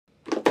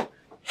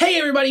Hey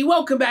everybody,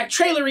 welcome back.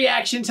 Trailer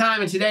reaction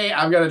time, and today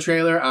I've got a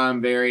trailer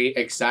I'm very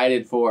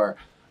excited for.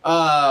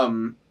 I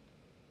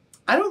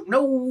don't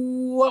know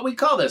what we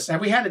call this.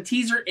 Have we had a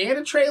teaser and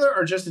a trailer,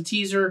 or just a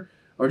teaser,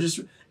 or just...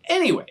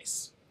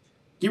 Anyways,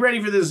 get ready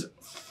for this.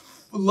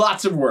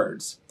 Lots of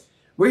words.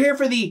 We're here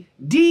for the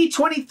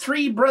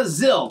D23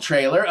 Brazil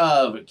trailer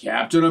of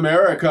Captain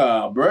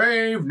America,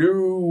 Brave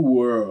New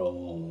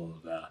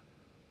World.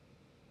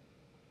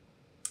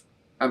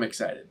 I'm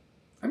excited.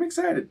 I'm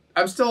excited.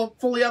 I'm still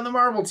fully on the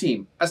Marvel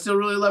team. I still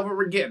really love what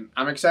we're getting.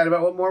 I'm excited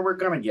about what more we're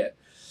going to get.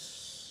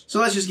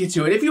 So let's just get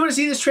to it. If you want to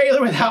see this trailer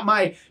without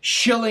my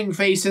shilling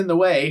face in the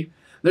way,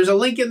 there's a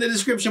link in the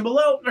description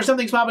below, or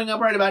something's popping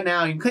up right about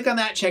now. You can click on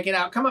that, check it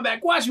out. Come on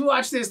back, watch me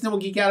watch this, and then we'll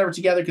geek out over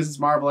together because it's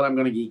Marvel and I'm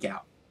going to geek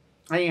out.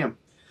 I am.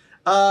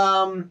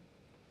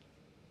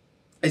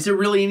 Is there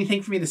really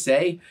anything for me to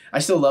say? I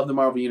still love the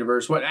Marvel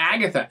Universe. What,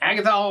 Agatha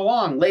all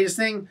along. Latest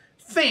thing,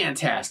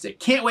 fantastic.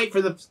 Can't wait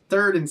for the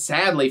third and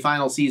sadly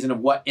final season of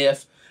What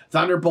If.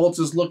 Thunderbolts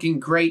is looking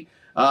great.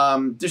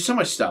 There's so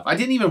much stuff. I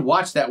didn't even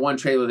watch that one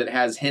trailer that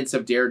has hints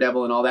of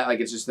Daredevil and all that. Like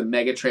it's just a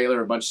mega trailer,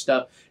 a bunch of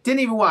stuff. Didn't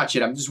even watch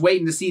it. I'm just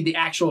waiting to see the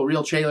actual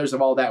real trailers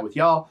of all that with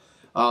y'all.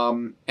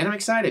 And I'm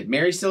excited.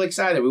 Mary's still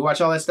excited. We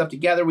watch all that stuff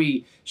together.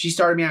 She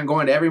started me on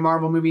going to every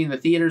Marvel movie in the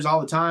theaters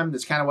all the time.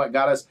 That's kind of what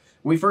got us.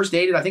 When we first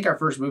dated, I think our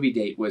first movie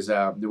date was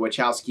the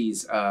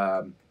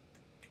Wachowskis'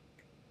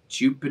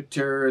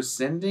 Jupiter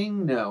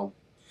Ascending? No.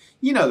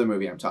 You know the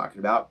movie I'm talking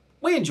about.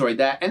 We enjoyed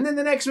that. And then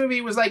the next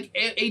movie was like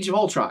Age of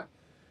Ultron.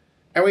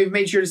 And we've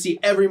made sure to see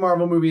every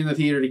Marvel movie in the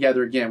theater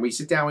together again. We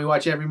sit down, we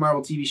watch every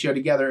Marvel TV show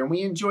together, and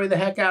we enjoy the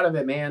heck out of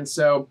it, man.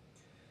 So,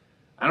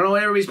 I don't know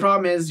what everybody's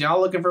problem is. Y'all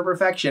looking for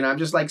perfection. I'm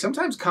just like,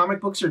 sometimes comic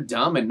books are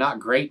dumb and not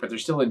great, but they're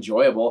still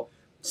enjoyable.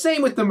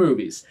 Same with the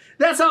movies.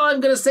 That's all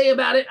I'm going to say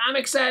about it. I'm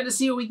excited to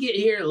see what we get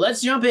here.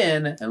 Let's jump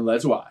in and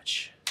let's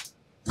watch.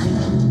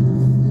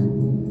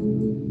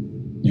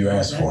 You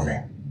asked for me.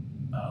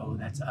 Oh,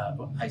 that's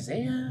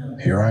Isaiah.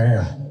 Here I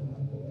am.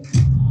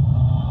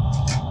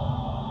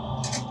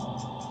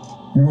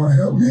 You want to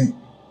help me?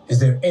 Is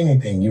there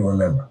anything you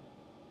remember?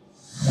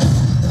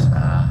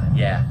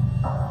 Yeah.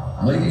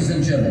 Ladies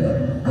and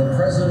gentlemen, the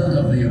President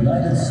of the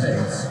United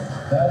States,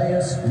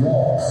 Thaddeus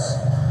Ross.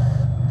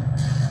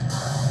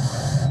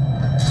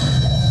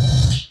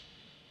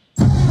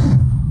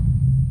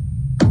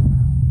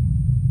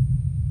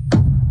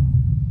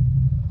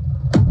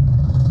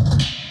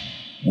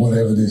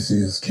 Whatever this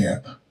is,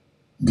 Cap,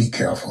 be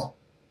careful.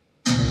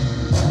 I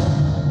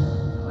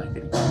like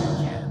that he called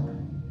it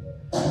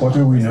Cap. What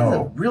do we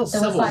know? Real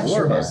There were Civil 5 War.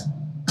 shooters.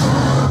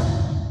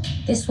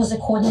 This was a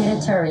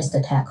coordinated terrorist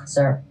attack,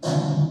 sir.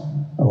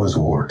 I was a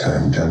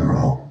wartime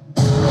general.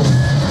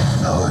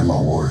 Now I'm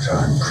a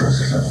wartime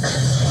president.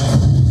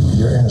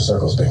 Your inner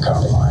circle's been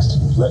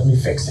compromised. Let me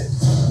fix it.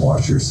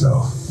 Watch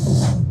yourself.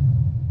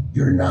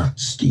 You're not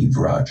Steve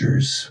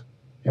Rogers.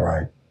 You're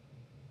right.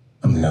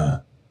 I'm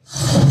not.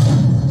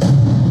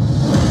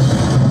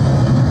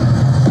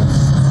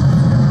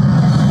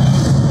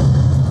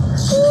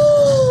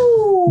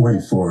 Woo!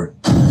 Wait for it.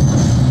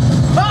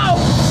 Oh!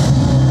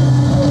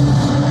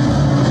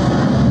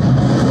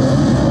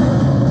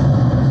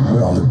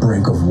 We're on the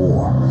brink of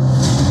war.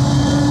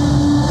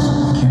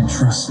 I can't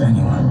trust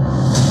anyone.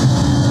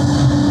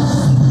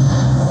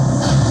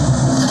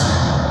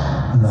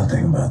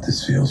 Nothing about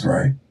this feels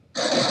right.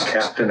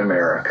 Captain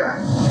America.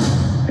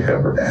 You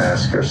ever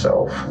ask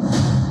yourself,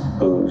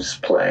 who's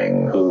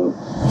playing who?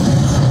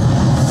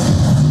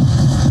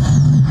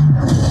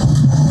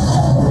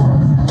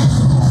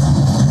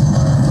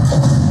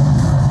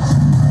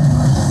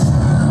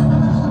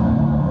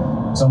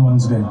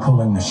 Someone's been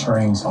pulling the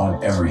strings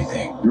on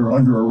everything. You're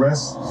under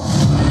arrest?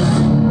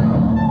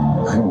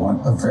 I don't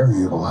want a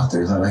variable out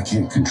there that I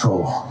can't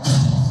control.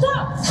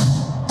 Stop!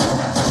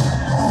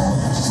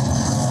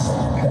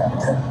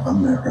 Captain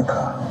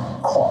America,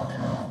 caught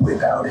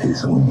without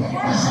his wings.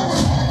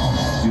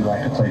 You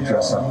like to play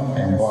dress up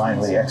and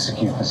blindly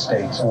execute the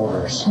state's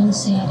orders. Don't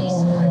say I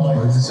didn't warn What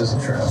if this is a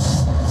trap?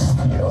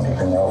 You don't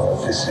even know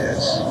what this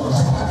is.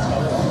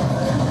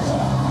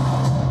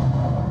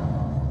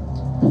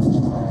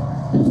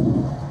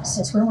 you.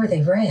 Since when were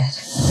they red?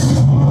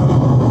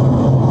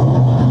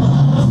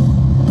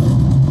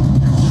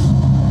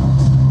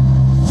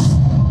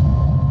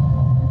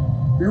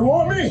 You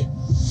want me?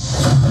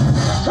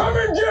 Come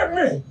and get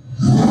me!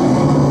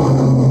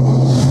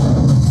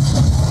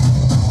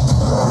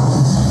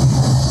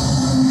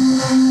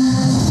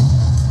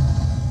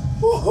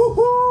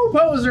 Woo-hoo-hoo,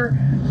 poser.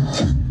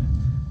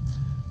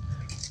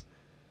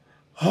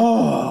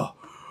 Oh.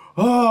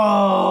 Oh.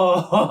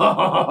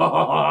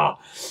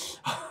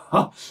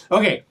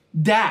 Okay,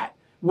 that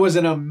was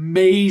an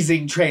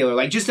amazing trailer.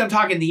 Like, just I'm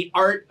talking the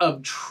art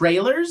of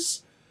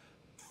trailers.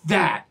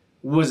 That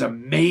was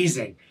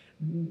amazing.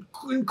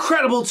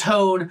 Incredible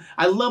tone.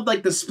 I loved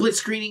like the split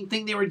screening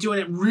thing they were doing.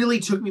 It really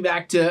took me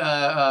back to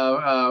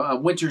a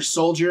Winter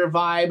Soldier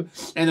vibe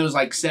and those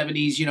like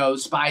 70s, you know,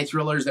 spy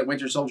thrillers that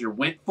Winter Soldier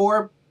went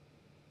for.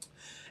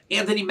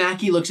 Anthony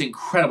Mackie looks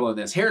incredible in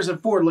this. Harrison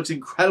Ford looks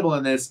incredible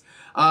in this.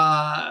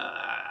 Wow.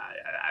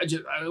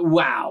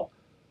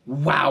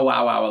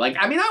 Wow. Like,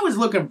 I mean, I was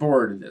looking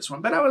forward to this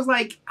one, but I was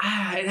like,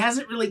 it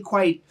hasn't really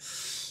quite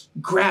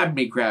grabbed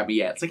me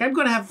yet. It's like, I'm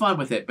going to have fun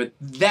with it, but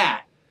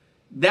that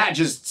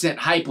just sent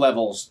hype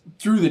levels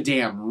through the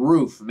damn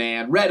roof,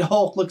 man. Red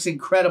Hulk looks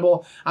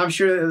incredible. I'm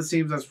sure that it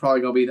seems that's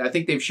probably going to be, I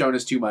think they've shown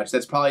us too much.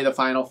 That's probably the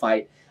final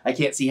fight. I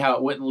can't see how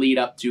it wouldn't lead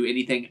up to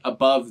anything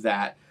above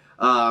that.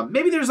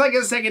 Maybe there's like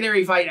a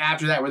secondary fight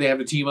after that where they have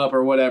to team up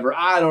or whatever.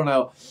 I don't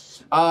know.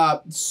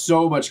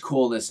 So much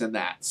coolness in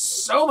that.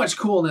 So much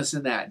coolness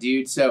in that,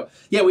 dude. So,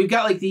 yeah, we've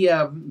got like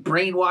the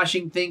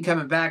brainwashing thing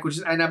coming back, which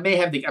is, and I may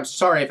have the, I'm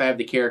sorry if I have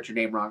the character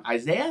name wrong.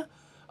 Isaiah?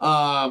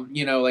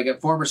 You know, like a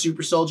former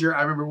super soldier.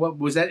 I remember, what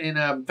was that in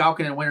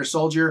Falcon and Winter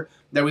Soldier,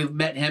 that we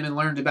met him and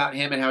learned about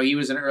him and how he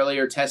was an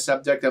earlier test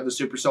subject of the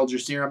super soldier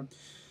serum.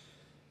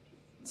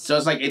 So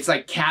it's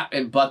like Cap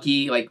and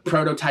Bucky, like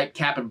prototype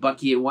Cap and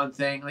Bucky in one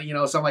thing, you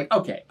know. So I'm like,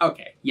 okay,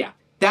 yeah.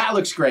 That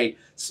looks great.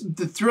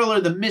 The thriller,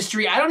 the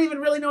mystery. I don't even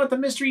really know what the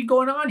mystery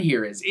going on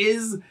here is.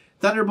 Is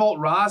Thunderbolt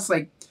Ross,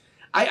 like,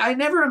 I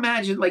never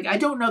imagined, like, I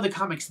don't know the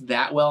comics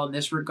that well in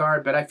this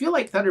regard, but I feel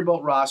like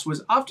Thunderbolt Ross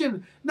was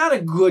often not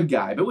a good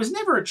guy, but was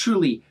never a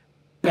truly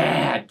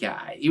bad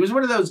guy. He was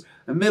one of those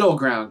middle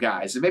ground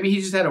guys. And maybe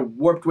he just had a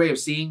warped way of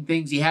seeing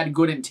things. He had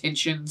good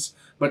intentions,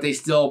 but they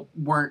still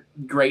weren't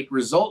great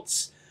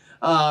results.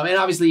 And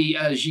obviously,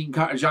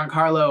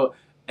 Giancarlo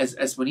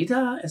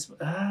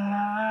Esposito.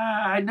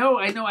 I know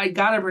I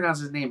gotta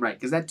pronounce his name right,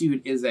 because that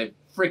dude is a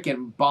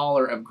freaking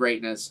baller of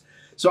greatness.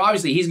 So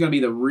obviously he's gonna be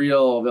the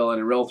real villain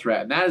and real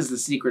threat, and that is the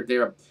secret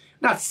there.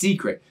 Not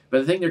secret, but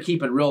the thing they're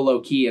keeping real low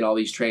key in all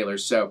these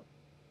trailers. So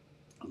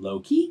low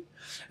key?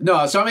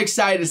 No, so I'm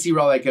excited to see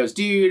where all that goes.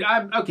 Dude,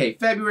 okay,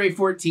 February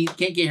 14th,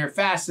 can't get here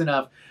fast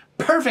enough.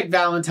 Perfect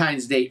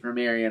Valentine's date for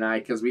Mary and I,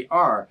 because we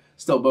are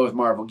still both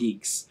Marvel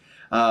geeks.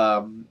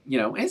 You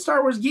know, and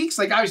Star Wars geeks.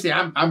 Like, obviously,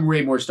 I'm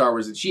way more Star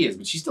Wars than she is,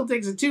 but she still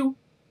takes it too.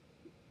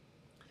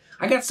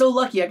 I got so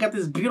lucky. I got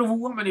this beautiful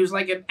woman who's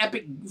like an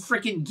epic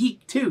freaking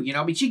geek too. You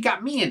know, I mean, she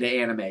got me into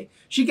anime.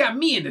 She got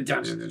me into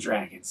Dungeons and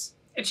Dragons,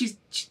 and she's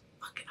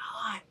fucking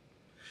hot.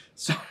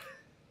 So,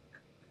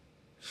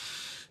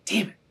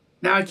 damn it.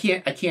 Now I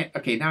can't.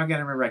 Okay, now I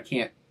gotta remember I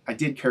can't. I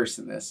did curse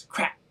in this.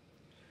 Crap.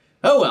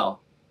 Oh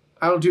well.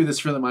 I don't do this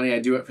for the money. I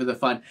do it for the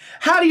fun.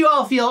 How do you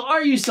all feel?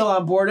 Are you still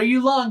on board? Are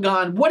you long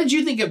gone? What did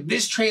you think of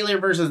this trailer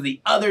versus the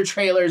other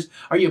trailers?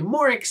 Are you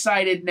more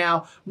excited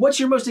now? What's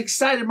your most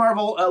excited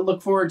Marvel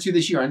look forward to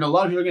this year? I know a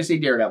lot of people are going to say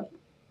Daredevil.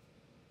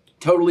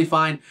 Totally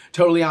fine.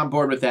 Totally on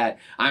board with that.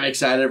 I'm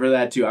excited for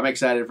that too. I'm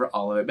excited for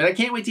all of it. But I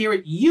can't wait to hear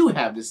what you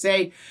have to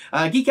say.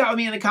 Geek out with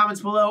me in the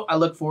comments below. I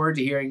look forward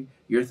to hearing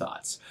your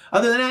thoughts.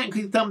 Other than that,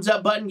 click the thumbs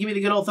up button. Give me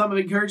the good old thumb of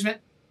encouragement,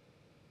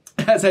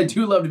 as I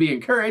do love to be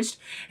encouraged.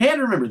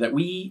 And remember that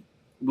we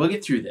will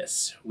get through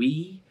this.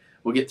 We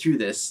will get through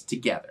this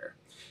together.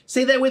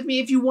 Say that with me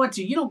if you want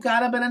to. You don't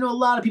gotta, but I know a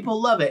lot of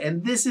people love it.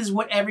 And this is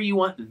whatever you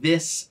want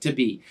this to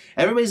be.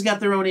 Everybody's got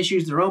their own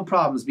issues, their own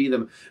problems, be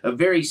them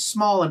very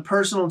small and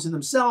personal to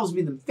themselves,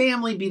 be them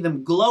family, be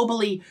them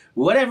globally,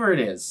 whatever it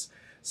is.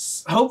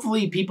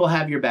 Hopefully people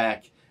have your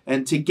back,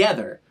 and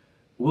together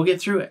we'll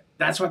get through it.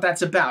 That's what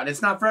that's about.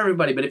 It's not for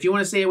everybody, but if you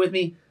want to say it with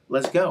me,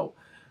 let's go.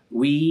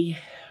 We'll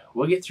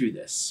get through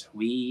this.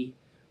 We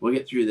will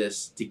get through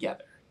this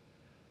together.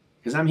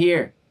 Because I'm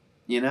here,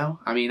 you know?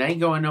 I mean, I ain't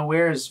going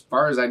nowhere as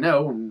far as I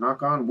know.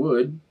 Knock on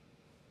wood.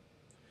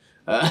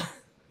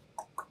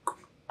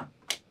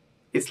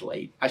 It's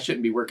late. I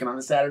shouldn't be working on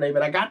a Saturday,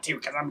 but I got to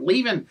because I'm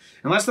leaving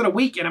in less than a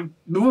week, and I'm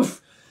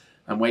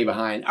way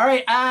behind. All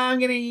right,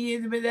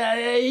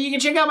 you can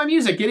check out my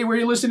music anywhere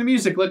you listen to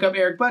music. Look up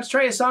Eric Butts,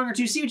 try a song or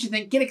two, see what you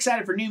think. Get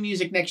excited for new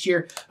music next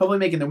year. Hopefully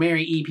making the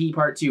Mary EP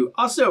Part 2.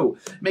 Also,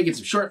 making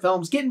some short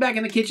films, getting back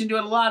in the kitchen,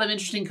 doing a lot of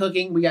interesting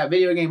cooking. We got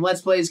video game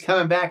Let's Plays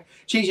coming back,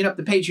 changing up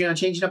the Patreon,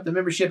 changing up the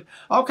membership,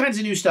 all kinds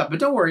of new stuff. But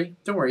don't worry.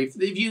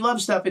 If you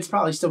love stuff, it's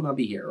probably still going to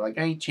be here. Like,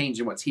 I ain't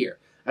changing what's here.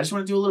 I just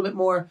want to do a little bit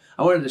more.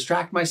 I want to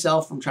distract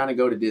myself from trying to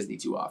go to Disney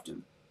too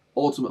often.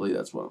 Ultimately,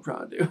 that's what I'm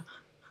trying to do.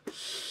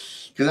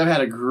 Because I've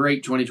had a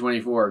great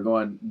 2024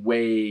 going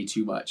way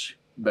too much.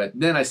 But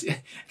then I see,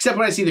 except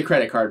when I see the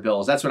credit card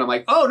bills, that's when I'm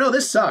like, oh no,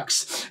 this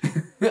sucks.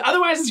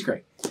 Otherwise, it's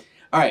great.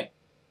 All right.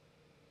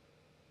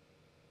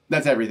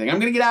 That's everything. I'm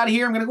going to get out of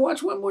here. I'm going to go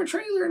watch one more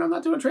trailer, and I'm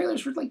not doing trailers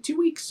for like 2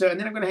 weeks. And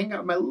then I'm going to hang out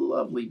with my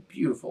lovely,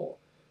 beautiful,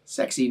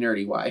 sexy,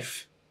 nerdy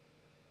wife.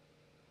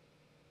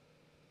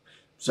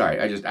 Sorry,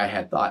 I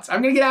had thoughts.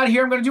 I'm going to get out of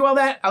here. I'm going to do all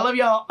that. I love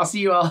y'all. I'll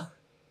see you all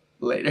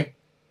later.